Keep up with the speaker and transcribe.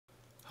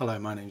Hello,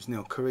 my name is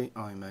Neil Curry.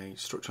 I'm a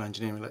structural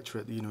engineering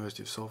lecturer at the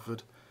University of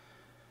Salford.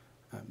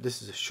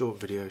 This is a short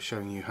video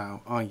showing you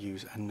how I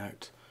use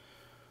EndNote.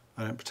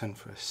 I don't pretend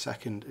for a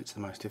second it's the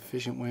most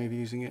efficient way of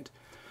using it,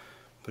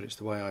 but it's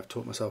the way I've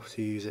taught myself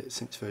to use it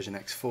since version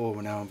X4.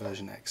 We're now on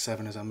version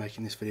X7 as I'm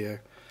making this video,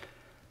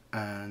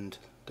 and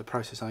the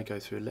process I go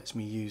through lets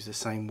me use the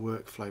same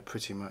workflow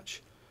pretty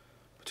much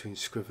between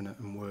Scrivener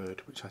and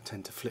Word, which I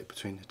tend to flip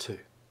between the two.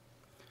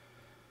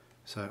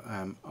 So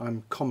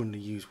I'm commonly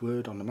use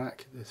Word on the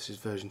Mac. This is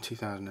version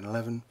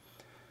 2011,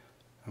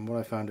 and what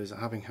I found is that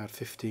having had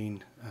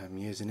 15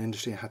 years in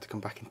industry, I had to come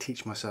back and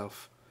teach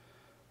myself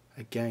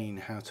again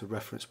how to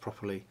reference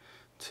properly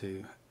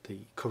to the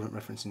current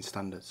referencing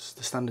standards.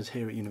 The standards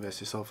here at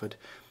University of Salford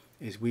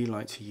is we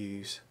like to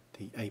use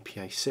the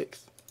APA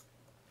 6th,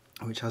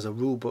 which has a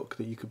rule book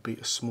that you could beat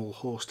a small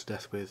horse to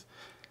death with,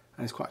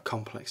 and it's quite a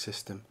complex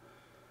system.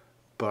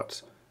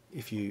 But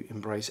if you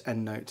embrace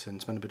EndNote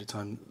and spend a bit of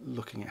time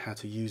looking at how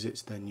to use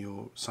it, then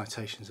your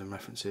citations and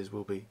references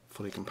will be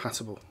fully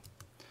compatible.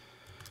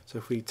 So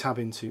if we tab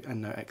into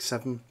EndNote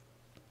X7,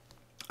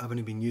 I've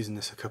only been using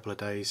this a couple of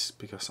days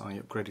because I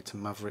upgraded to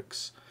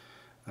Mavericks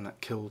and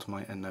that killed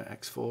my EndNote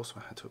X4, so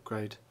I had to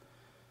upgrade.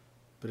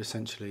 But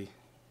essentially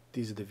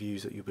these are the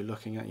views that you'll be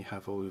looking at. You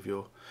have all of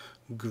your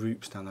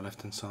groups down the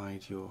left hand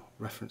side, your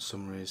reference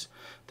summaries,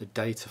 the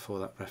data for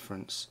that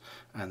reference,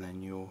 and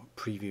then your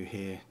preview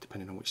here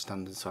depending on which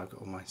standards. So I've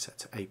got all mine set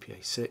to APA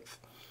 6th,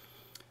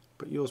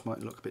 but yours might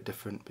look a bit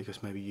different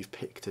because maybe you've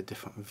picked a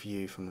different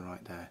view from the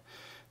right there.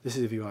 This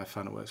is a view I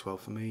found it works well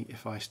for me.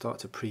 If I start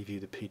to preview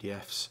the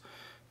PDFs,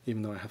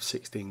 even though I have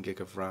 16 gig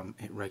of RAM,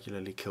 it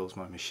regularly kills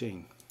my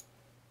machine.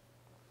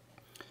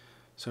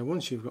 So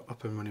once you've got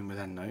up and running with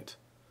EndNote,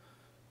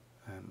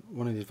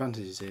 one of the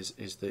advantages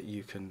is that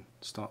you can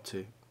start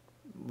to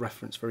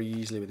reference very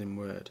easily within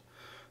Word.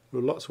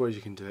 There are lots of ways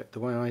you can do it. The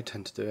way I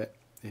tend to do it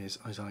is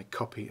as I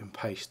copy and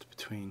paste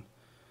between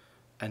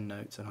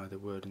EndNote and either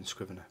Word and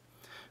Scrivener.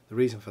 The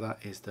reason for that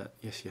is that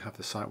yes, you have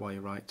the cite while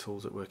you write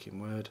tools that work in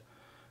Word,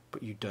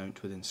 but you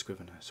don't within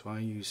Scrivener. So I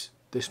use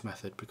this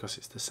method because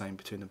it's the same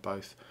between them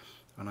both,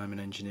 and I'm an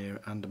engineer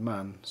and a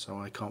man, so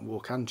I can't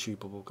walk and chew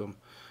bubble gum,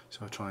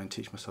 so I try and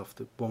teach myself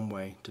the one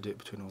way to do it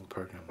between all the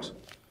programs.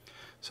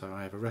 So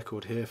I have a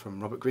record here from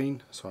Robert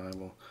Green, so I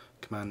will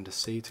Command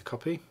C to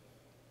copy.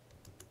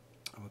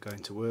 I will go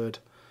into Word,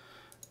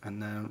 and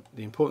now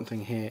the important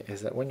thing here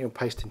is that when you're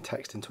pasting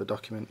text into a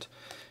document,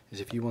 is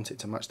if you want it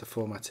to match the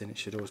formatting, it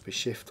should always be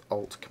Shift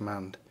Alt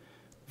Command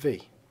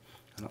V,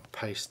 and that'll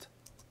paste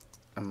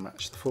and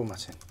match the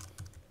formatting.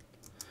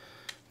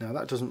 Now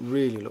that doesn't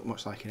really look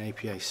much like an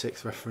APA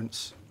 6th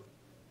reference.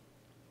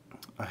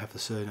 I have the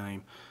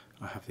surname,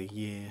 I have the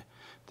year.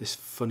 This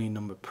funny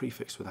number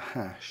prefixed with a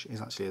hash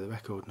is actually the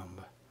record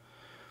number.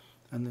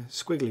 And the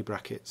squiggly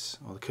brackets,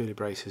 or the curly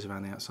braces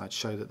around the outside,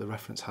 show that the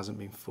reference hasn't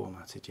been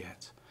formatted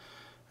yet.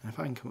 And if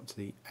I can come up to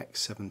the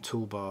X7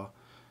 toolbar,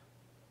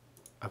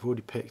 I've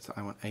already picked that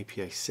I want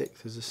APA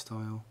 6th as a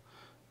style.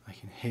 I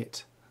can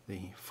hit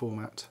the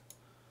Format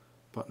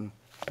button,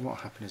 and what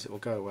will happen is it will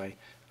go away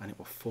and it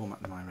will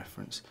format my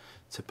reference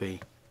to be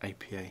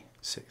APA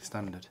 6th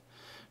standard.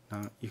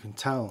 Now you can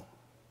tell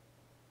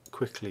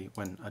quickly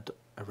when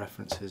a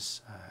reference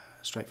is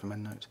straight from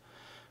EndNote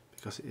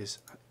because it is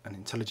an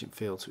intelligent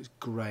field, so it's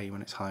grey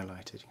when it's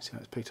highlighted. You can see how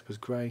it's picked up as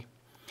grey.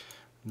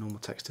 Normal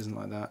text isn't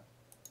like that,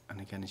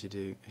 and again as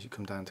you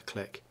come down to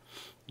click,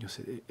 you'll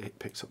see it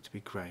picks up to be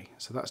grey.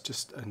 So that's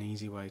just an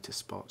easy way to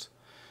spot.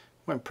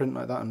 It won't print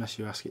like that unless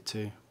you ask it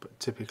to, but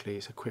typically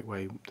it's a quick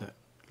way that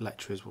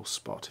lecturers will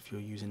spot if you're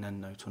using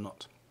EndNote or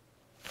not.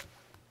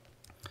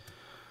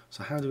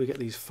 So how do we get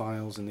these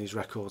files and these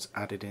records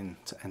added in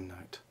to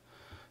EndNote?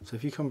 So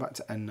if you come back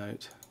to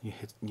EndNote, you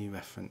hit New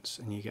Reference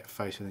and you get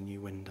faced with a new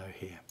window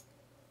here.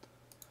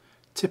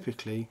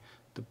 Typically,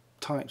 the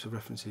types of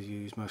references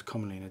used most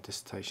commonly in a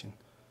dissertation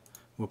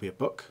will be a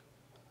book,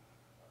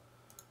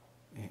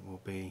 it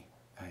will be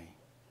a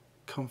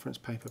conference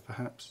paper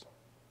perhaps,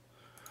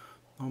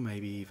 or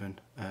maybe even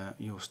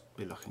you'll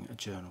be looking at a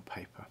journal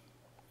paper.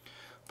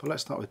 But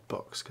let's start with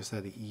books because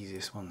they're the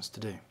easiest ones to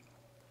do.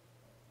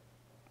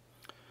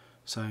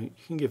 So you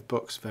can give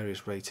books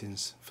various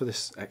ratings. For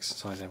this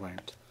exercise I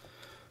won't.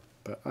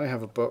 But I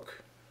have a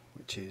book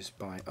which is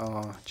by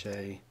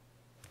R.J.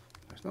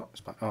 No, it's not. It's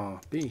by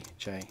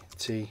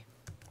R.B.J.T.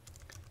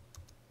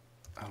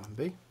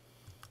 Allenby.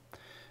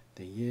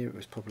 The year it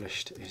was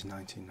published is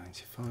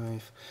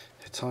 1995.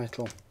 The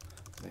title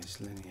is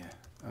Linear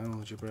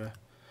Algebra.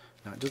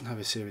 Now it doesn't have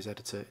a series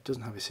editor. It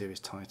doesn't have a series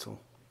title.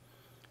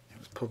 It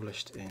was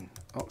published in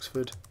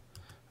Oxford,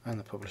 and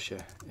the publisher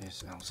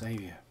is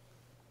Elsevier.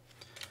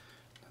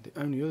 The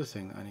only other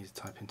thing that I need to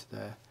type into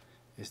there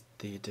is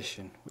the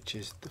edition, which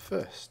is the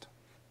first.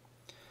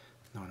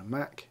 Now on a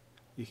Mac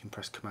you can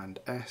press Command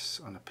S,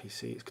 on a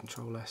PC it's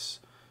Control S,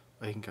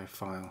 or you can go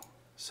File,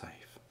 Save.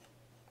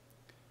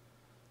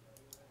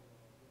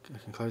 I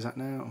can close that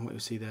now, and what you'll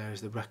see there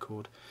is the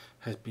record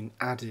has been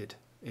added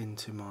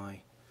into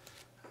my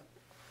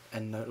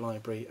EndNote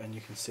library, and you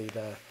can see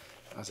there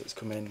as it's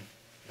come in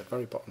at the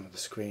very bottom of the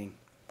screen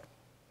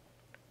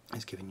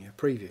it's giving you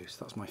a preview. So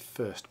that's my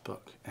first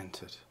book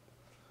entered.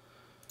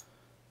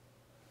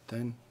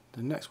 Then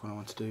the next one I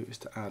want to do is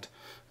to add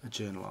a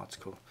journal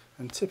article,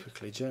 and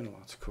typically journal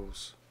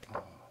articles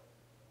are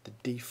the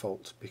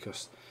default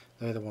because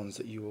they're the ones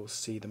that you will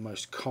see the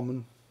most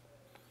common,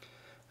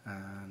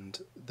 and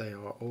they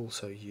are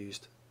also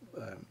used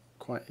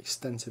quite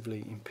extensively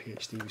in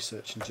PhD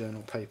research and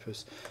journal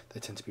papers. They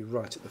tend to be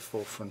right at the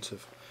forefront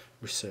of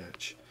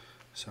research.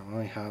 So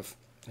I have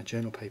a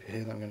journal paper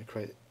here that I'm going to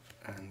create,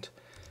 and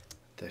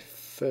the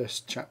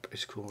first chap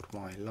is called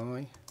Why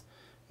Lie.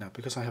 Now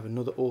because I have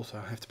another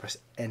author, I have to press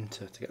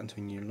enter to get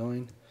onto a new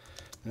line.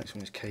 The next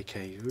one is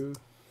KKU,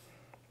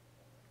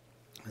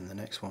 and the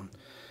next one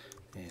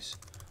is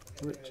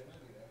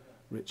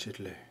Richard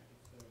Liu.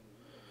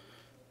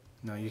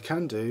 Now you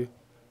can do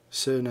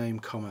surname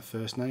comma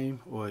first name,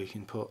 or you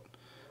can put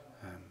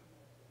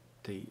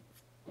the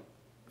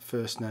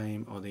first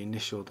name or the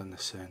initial then the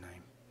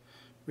surname.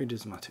 Really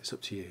doesn't matter, it's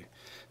up to you.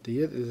 The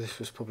year that this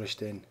was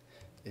published in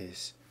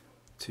is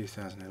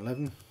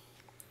 2011.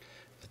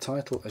 The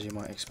title, as you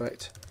might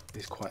expect,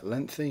 is quite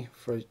lengthy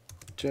for a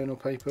journal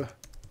paper.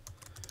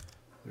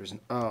 There is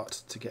an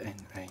art to getting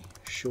a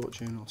short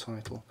journal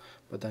title,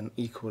 but then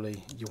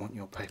equally you want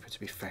your paper to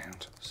be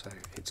found, so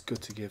it's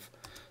good to give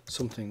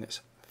something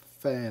that's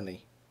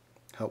fairly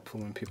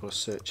helpful when people are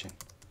searching.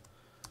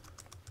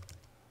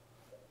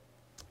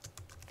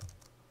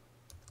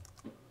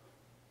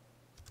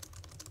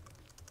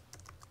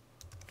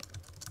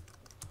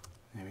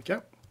 There we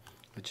go.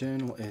 The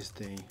journal is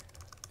the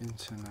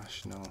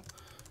International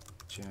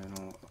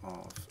Journal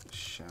of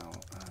Shell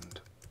and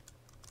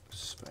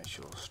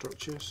Spatial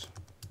Structures.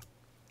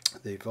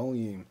 The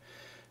volume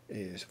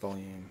is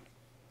volume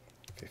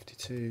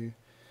 52.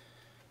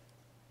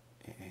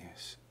 It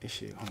is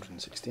issue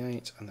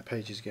 168, and the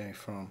pages go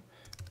from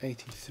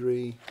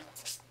 83.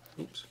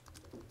 Oops.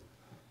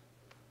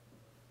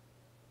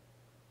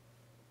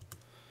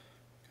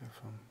 Go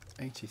from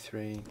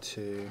 83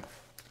 to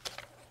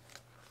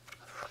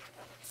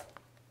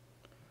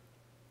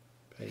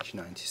page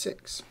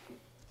 96.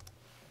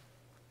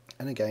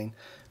 And again,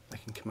 I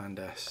can Command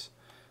S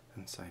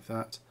and save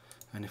that.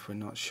 And if we're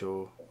not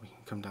sure, we can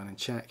come down and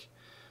check.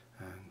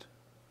 And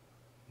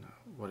no,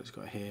 what it's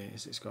got here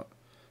is it's got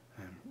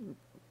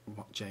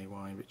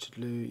JY Richard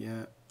Liu,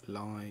 yeah,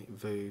 Lai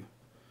Vu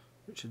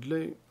Richard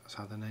Liu. That's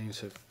how the names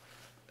have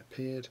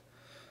appeared.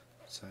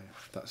 So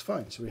that's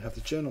fine. So we have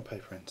the journal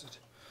paper entered.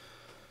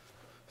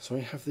 So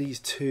we have these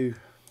two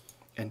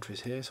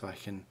entries here, so I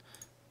can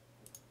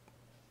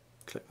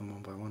click them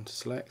one by one to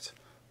select,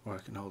 or I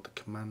can hold the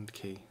Command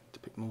key to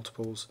pick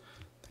multiples,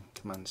 then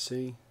Command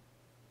C.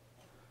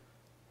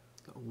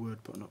 Little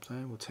Word button up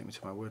there will take me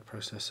to my word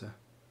processor,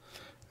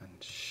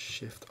 and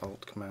Shift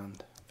Alt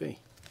Command V,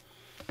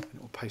 and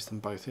it will paste them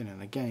both in.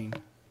 And again,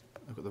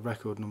 I've got the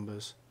record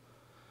numbers,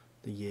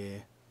 the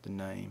year, the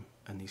name,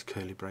 and these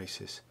curly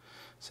braces.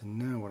 So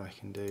now what I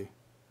can do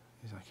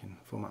is I can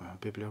format my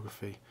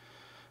bibliography,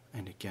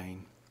 and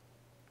again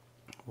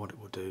what it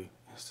will do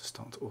is to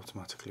start to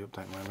automatically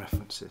update my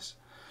references.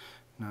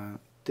 Now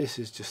this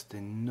is just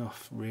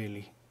enough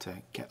really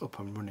to get up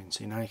and running.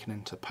 So now you can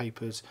enter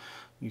papers,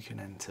 you can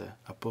enter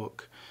a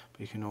book,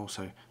 but you can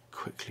also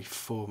quickly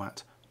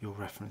format your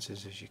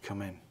references as you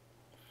come in.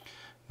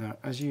 Now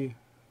as you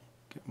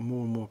get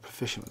more and more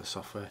proficient with the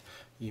software,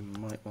 you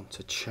might want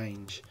to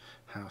change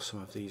how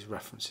some of these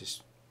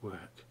references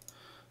work.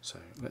 So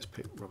let's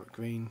pick Robert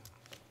Greene,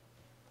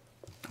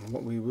 and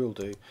what we will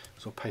do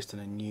is we'll paste in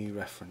a new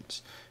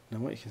reference. Now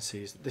what you can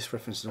see is that this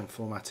reference is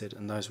unformatted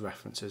and those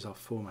references are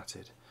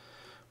formatted.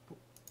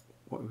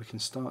 What we can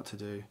start to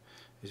do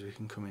is we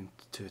can come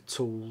into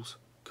Tools,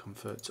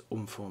 Convert to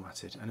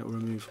Unformatted, and it will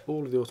remove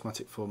all of the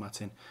automatic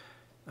formatting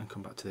and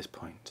come back to this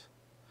point.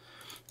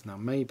 Now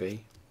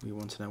maybe we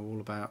want to know all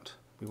about,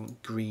 we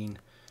want green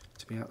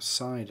to be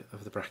outside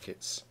of the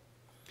brackets.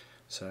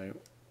 So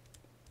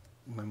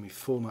when we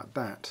format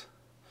that,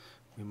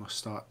 we must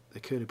start the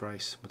curly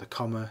brace with a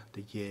comma,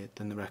 the year,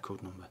 then the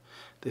record number.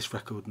 This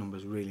record number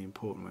is really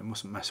important, we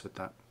mustn't mess with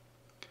that.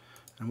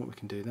 And what we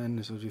can do then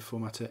is as we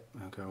format it,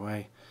 it'll go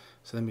away.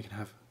 So then we can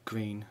have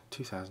green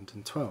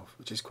 2012,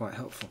 which is quite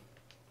helpful.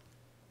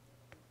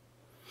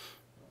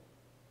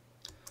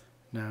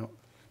 Now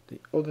the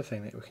other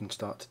thing that we can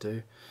start to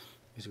do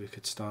is we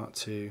could start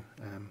to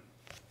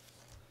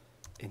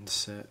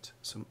insert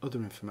some other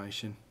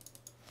information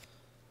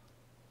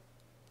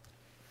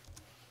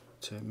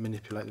to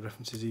manipulate the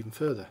references even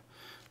further.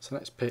 So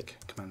let's pick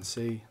Command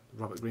C,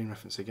 the Robert Greene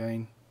reference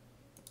again,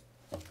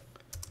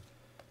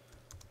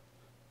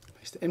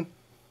 paste it in.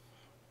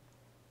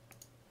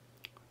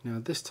 Now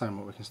this time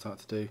what we can start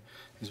to do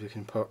is we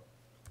can put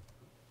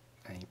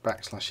a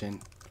backslash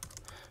in,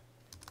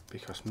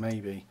 because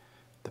maybe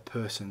the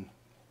person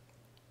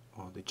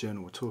or the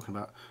journal we're talking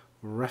about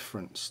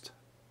referenced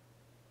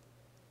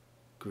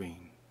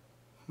Greene.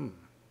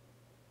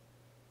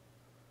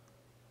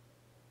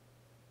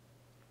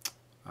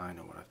 I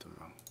know what I've done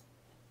wrong.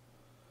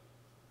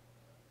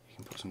 You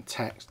can put some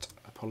text,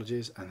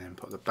 apologies, and then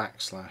put the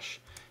backslash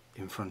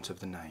in front of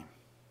the name.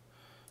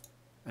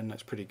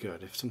 EndNote's pretty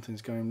good. If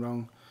something's going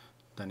wrong,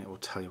 then it will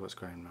tell you what's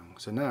going wrong.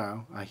 So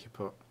now I can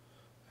put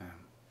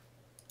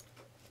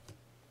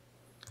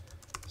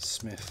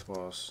Smith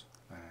was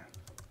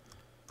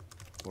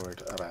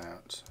worried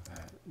about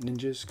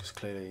ninjas, because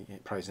clearly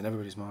it plays in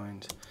everybody's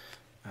mind,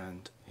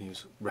 and he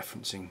was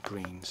referencing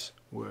Green's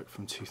work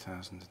from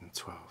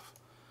 2012.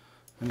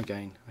 And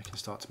again, I can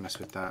start to mess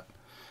with that.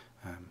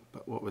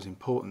 But what was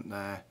important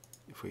there,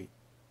 if we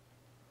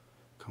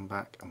come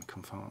back and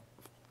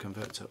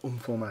convert to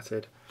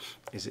unformatted,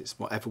 is it's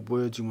whatever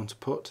words you want to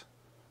put,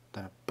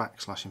 then a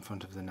backslash in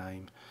front of the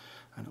name,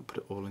 and it'll put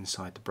it all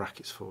inside the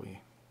brackets for you.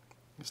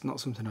 It's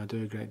not something I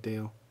do a great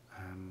deal,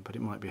 but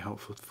it might be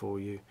helpful for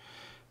you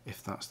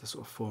if that's the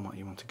sort of format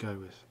you want to go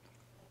with.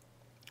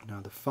 Now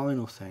the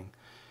final thing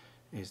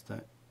is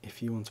that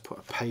if you want to put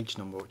a page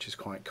number, which is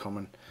quite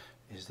common,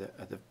 is that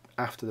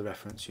after the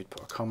reference you'd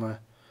put a comma,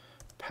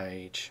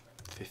 page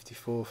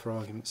 54 for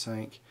argument's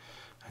sake,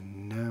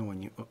 and now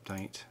when you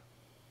update,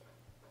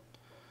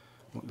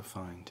 what you'll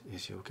find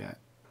is you'll get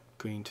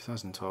Green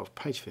 2012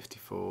 page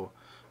 54,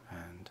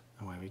 and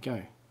away we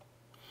go.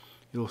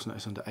 You'll also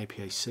notice under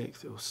APA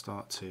 6 it will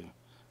start to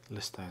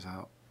list those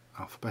out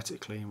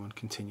alphabetically, and we'll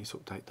continue to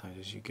update those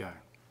as you go.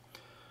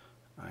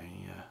 I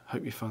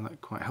hope you find that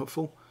quite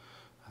helpful.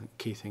 I think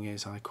the key thing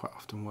is I quite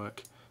often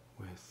work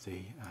with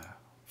the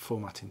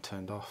formatting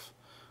turned off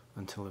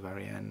until the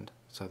very end,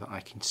 so that I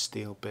can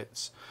steal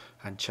bits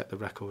and check the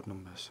record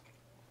numbers.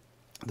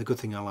 The good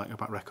thing I like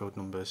about record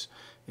numbers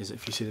is that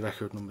if you see the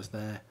record numbers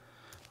there,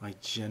 I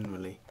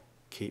generally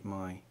keep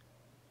my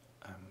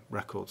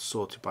records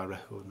sorted by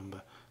record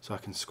number, so I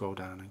can scroll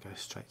down and go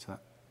straight to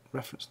that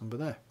reference number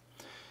there.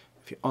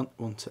 If you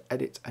want to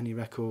edit any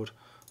record,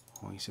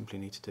 all you simply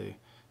need to do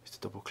is to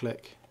double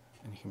click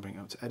and you can bring it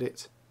up to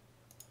edit.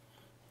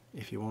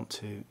 If you want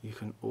to, you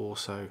can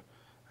also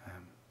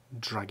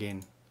drag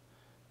in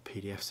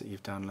PDFs that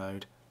you've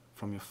downloaded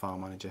from your file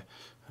manager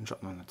and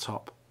drop them on the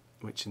top,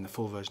 which in the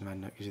full version of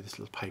EndNote gives you this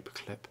little paper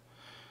clip,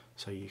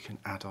 so you can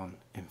add on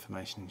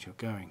information as you're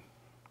going.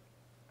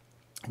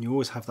 And you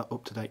always have that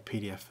up-to-date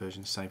PDF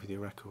version saved with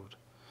your record.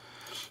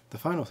 The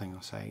final thing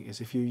I'll say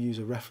is if you use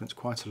a reference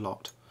quite a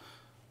lot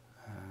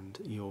and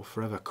you're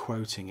forever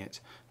quoting it,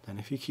 then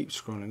if you keep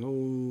scrolling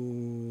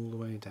all the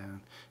way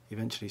down, you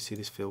eventually see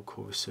this field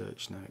called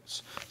research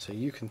notes. So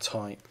you can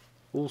type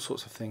all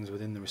sorts of things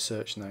within the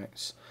research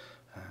notes,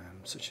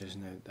 such as,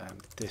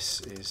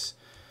 this is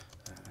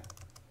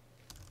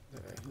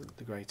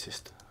the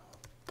greatest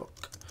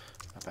book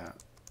about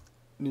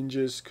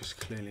ninjas, because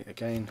clearly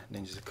again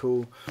ninjas are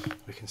cool.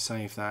 We can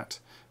save that,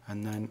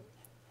 and then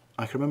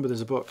I can remember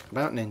there's a book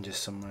about ninjas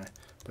somewhere,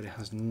 but it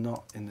has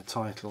not in the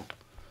title.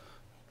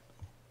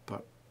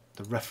 But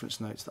the reference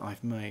notes that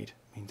I've made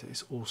mean that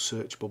it's all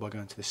searchable by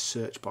going to this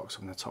search box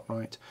on the top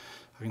right.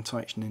 I can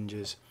type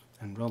ninjas,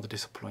 and rather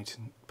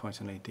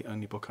disappointingly, the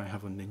only book I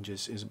have on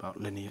ninjas is about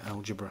linear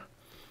algebra.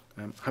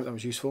 I hope that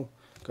was useful.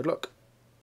 Good luck.